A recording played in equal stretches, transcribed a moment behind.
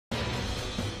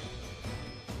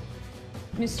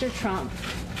Mr. Trump,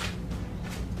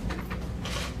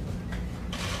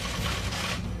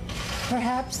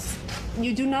 perhaps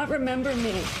you do not remember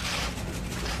me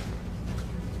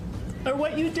or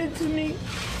what you did to me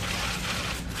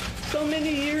so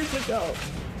many years ago.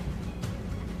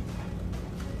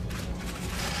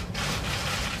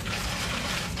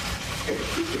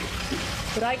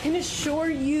 But I can assure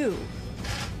you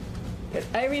that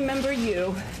I remember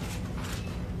you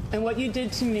and what you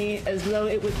did to me as though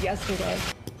it was yesterday.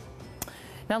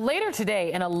 Now, later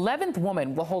today, an 11th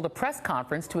woman will hold a press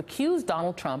conference to accuse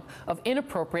Donald Trump of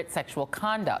inappropriate sexual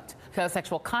contact,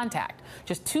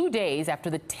 just 2 days after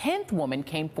the 10th woman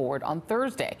came forward on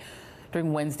Thursday.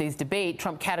 During Wednesday's debate,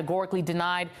 Trump categorically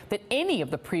denied that any of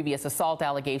the previous assault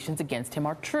allegations against him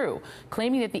are true,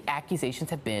 claiming that the accusations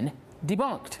have been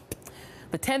debunked.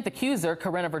 The 10th accuser,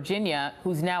 Virginia,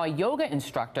 who's now a yoga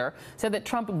instructor, said that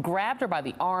Trump grabbed her by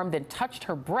the arm, then touched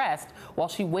her breast while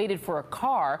she waited for a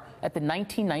car at the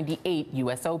 1998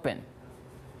 U.S. Open.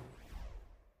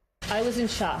 I was in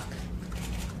shock.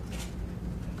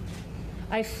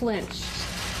 I flinched.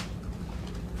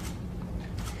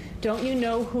 Don't you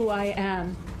know who I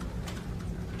am?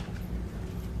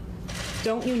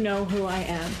 Don't you know who I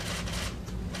am?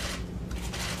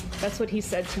 That's what he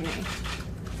said to me.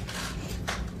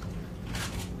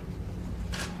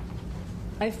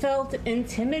 I felt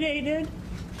intimidated,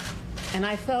 and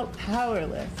I felt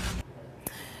powerless.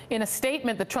 In a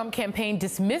statement, the Trump campaign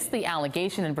dismissed the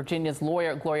allegation, and Virginia's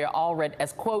lawyer, Gloria Allred,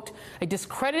 as, quote, a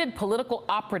discredited political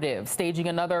operative staging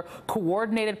another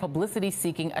coordinated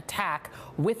publicity-seeking attack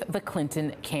with the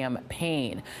Clinton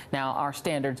campaign. Now, our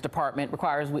standards department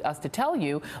requires us to tell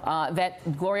you that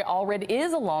Gloria Allred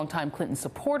is a longtime Clinton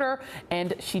supporter,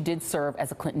 and she did serve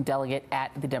as a Clinton delegate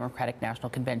at the Democratic National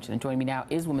Convention. And joining me now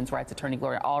is women's rights attorney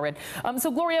Gloria Allred.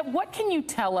 So, Gloria, what can you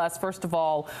tell us, first of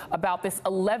all, about this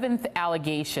 11th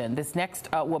allegation? This next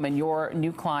woman, your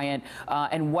new client,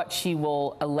 and what she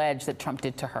will allege that Trump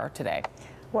did to her today?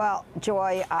 Well,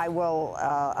 Joy, I will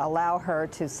allow her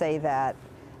to say that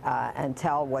and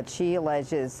tell what she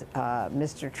alleges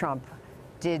Mr. Trump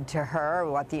did to her,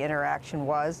 what the interaction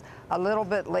was, a little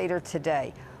bit later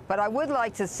today. But I would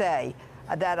like to say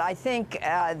that I think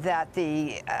that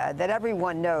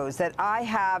everyone knows that I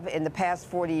have, in the past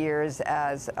 40 years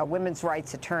as a women's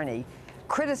rights attorney,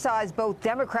 criticized both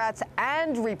Democrats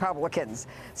and Republicans.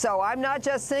 So I'm not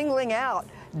just singling out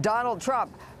Donald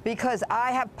Trump, because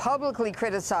I have publicly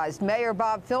criticized Mayor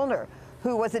Bob Filner,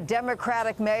 who was a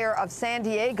Democratic mayor of San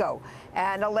Diego,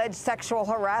 and alleged sexual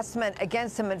harassment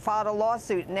against him and filed a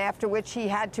lawsuit, and after which he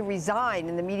had to resign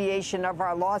in the mediation of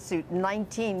our lawsuit.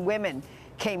 19 women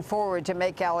came forward to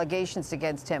make allegations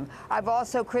against him. I've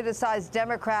also criticized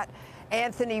Democrat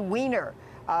Anthony Weiner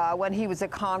when he was a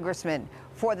congressman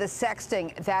for the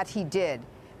sexting that he did.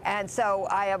 And so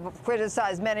I have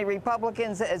criticized many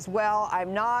Republicans as well.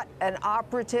 I'm not an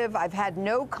operative. I've had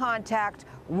no contact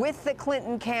with the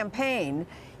Clinton campaign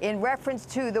in reference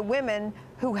to the women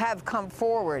who have come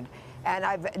forward. And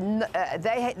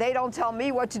they don't tell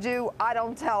me what to do. I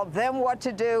don't tell them what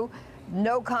to do.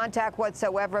 No contact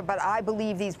whatsoever. But I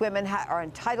believe these women are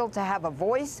entitled to have a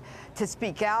voice, to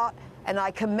speak out, and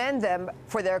I commend them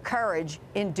for their courage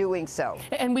in doing so.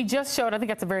 And we just showed, I think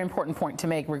that's a very important point to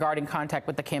make regarding contact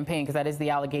with the campaign, because that is the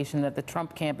allegation that the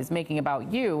Trump camp is making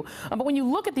about you. But when you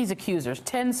look at these accusers,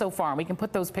 10 so far, and we can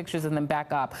put those pictures and then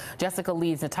back up: Jessica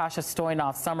Leeds, Natasha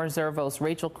Stoynoff, Summer Zervos,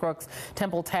 Rachel Crooks,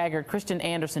 Temple Taggart, Christian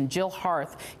Anderson, Jill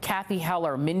Harth, Kathy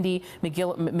Heller, Mindy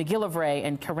McGillivray,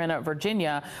 and Corinna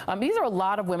Virginia. These are a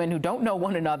lot of women who don't know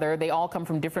one another. They all come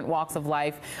from different walks of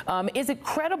life. Is it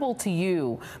credible to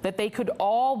you that they could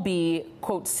all be,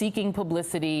 quote, seeking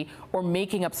publicity or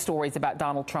making up stories about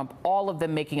Donald Trump, all of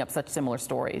them making up such similar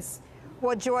stories?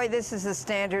 Well, Joy, this is a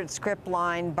standard script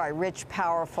line by rich,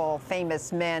 powerful,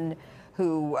 famous men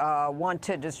who want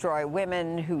to destroy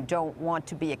women, who don't want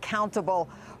to be accountable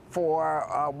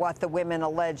for what the women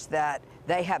allege that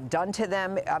they have done to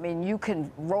them. I mean, you can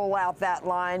roll out that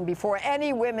line before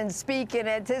any women speak, in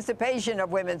anticipation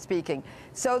of women speaking.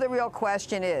 So the real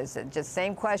question is, just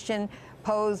same question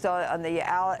posed on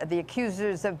the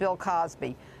accusers of Bill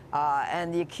Cosby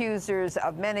and the accusers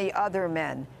of many other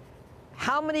men.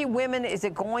 How many women is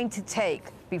it going to take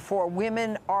before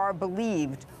women are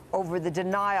believed over the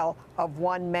denial of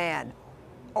one man?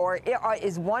 Or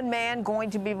is one man going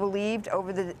to be believed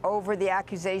over the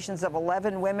accusations of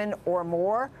 11 women or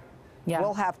more? Yeah.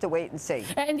 We'll have to wait and see.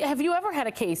 And have you ever had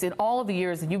a case in all of the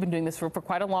years that you've been doing this for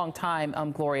quite a long time,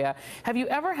 Gloria, have you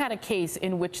ever had a case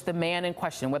in which the man in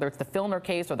question, whether it's the Filner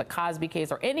case or the Cosby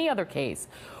case or any other case,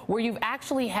 where you've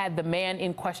actually had the man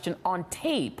in question on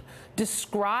tape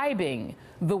describing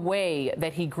the way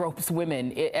that he gropes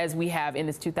women, as we have in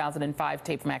this 2005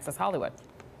 tape from Access Hollywood?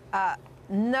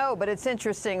 No, but it's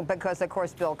interesting because, of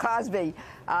course, Bill Cosby,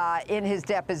 in his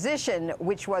deposition,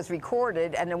 which was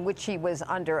recorded and in which he was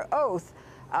under oath,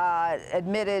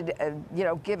 admitted,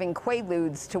 giving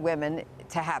quaaludes to women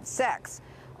to have sex,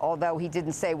 although he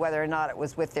didn't say whether or not it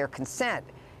was with their consent.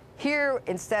 Here,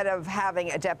 instead of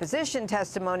having a deposition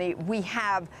testimony, we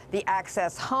have the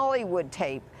Access Hollywood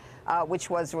tape, which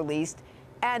was released.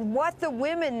 And what the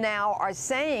women now are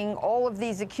saying, all of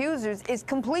these accusers, is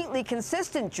completely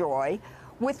consistent, Joy,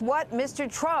 with what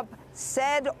Mr. Trump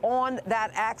said on that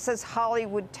Access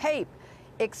Hollywood tape.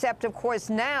 Except, of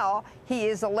course, now he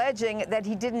is alleging that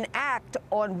he didn't act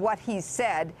on what he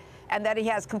said and that he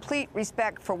has complete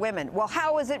respect for women. Well,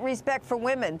 how is it respect for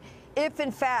women if,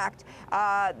 in fact,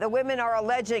 the women are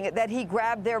alleging that he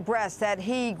grabbed their breasts, that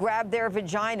he grabbed their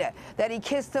vagina, that he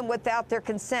kissed them without their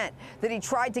consent, that he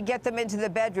tried to get them into the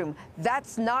bedroom?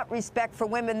 That's not respect for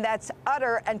women. That's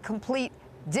utter and complete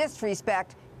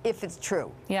disrespect, if it's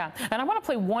true. Yeah, and I want to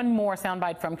play one more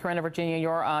soundbite from Corinna Virginia,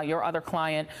 your other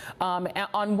client,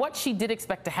 on what she did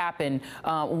expect to happen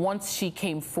once she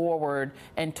came forward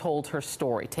and told her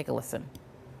story. Take a listen.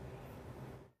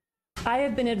 I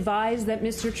have been advised that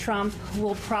Mr. Trump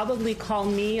will probably call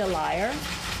me a liar,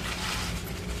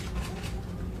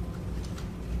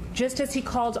 just as he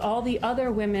called all the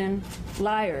other women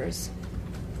liars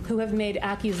who have made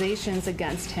accusations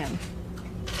against him.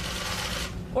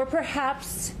 Or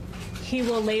perhaps he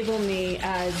will label me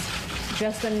as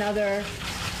just another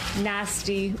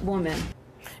nasty woman.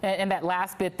 And that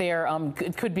last bit there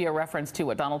could be a reference to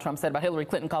what Donald Trump said about Hillary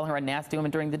Clinton calling her a nasty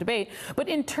woman during the debate. But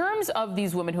in terms of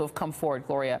these women who have come forward,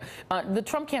 Gloria, the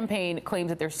Trump campaign claims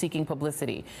that they're seeking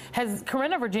publicity. Has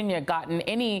Corinna Virginia gotten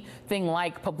anything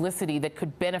like publicity that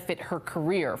could benefit her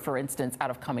career, for instance,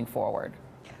 out of coming forward?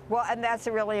 Well, and that's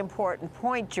a really important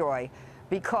point, Joy.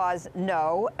 Because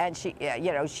no, and she,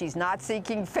 she's not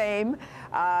seeking fame.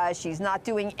 She's not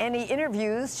doing any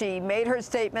interviews. She made her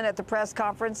statement at the press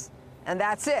conference, and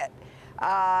that's it.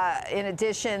 In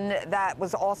addition, that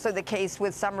was also the case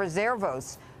with Summer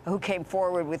Zervos, who came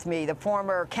forward with me, the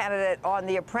former candidate on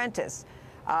The Apprentice,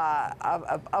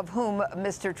 of whom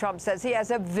Mr. Trump says he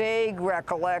has a vague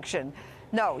recollection.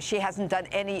 No, she hasn't done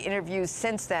any interviews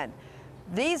since then.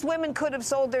 These women could have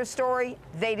sold their story.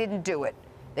 They didn't do it.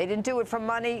 They didn't do it for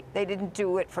money. They didn't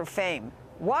do it for fame.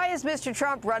 Why is Mr.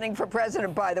 Trump running for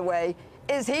president, by the way?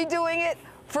 Is he doing it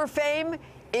for fame?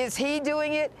 Is he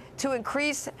doing it to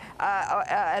increase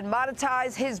and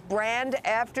monetize his brand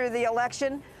after the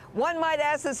election? One might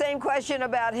ask the same question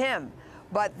about him.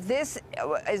 But this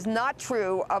is not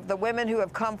true of the women who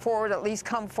have come forward, at least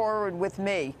come forward with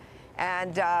me.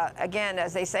 And again,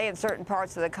 as they say in certain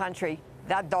parts of the country,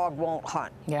 that dog won't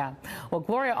hunt. Yeah. Well,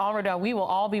 Gloria Allred, we will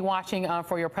all be watching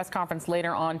for your press conference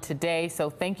later on today. So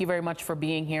thank you very much for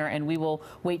being here, and we will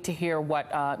wait to hear what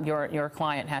your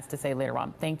client has to say later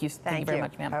on. Thank you. Thank you very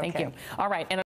much, ma'am. Okay. Thank you. All right. And